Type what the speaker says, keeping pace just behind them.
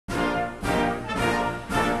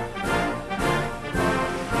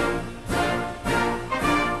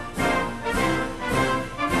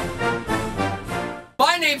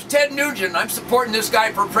Ted Nugent. I'm supporting this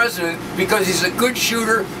guy for president because he's a good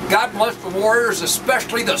shooter. God bless the warriors,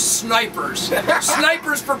 especially the snipers.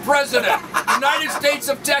 Snipers for president. United States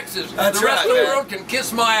of Texas. That's the rest right, of the man. world can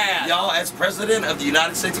kiss my ass. Y'all, as president of the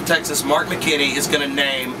United States of Texas, Mark McKinney is going to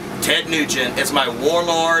name Ted Nugent as my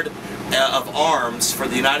warlord of arms for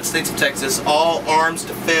the United States of Texas. All arms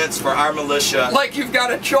defense for our militia. Like you've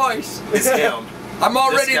got a choice. It's him. I'm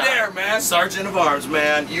already there, man. Sergeant of Arms,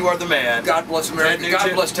 man. You are the man. God bless America.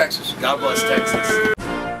 God bless Texas. God bless Texas.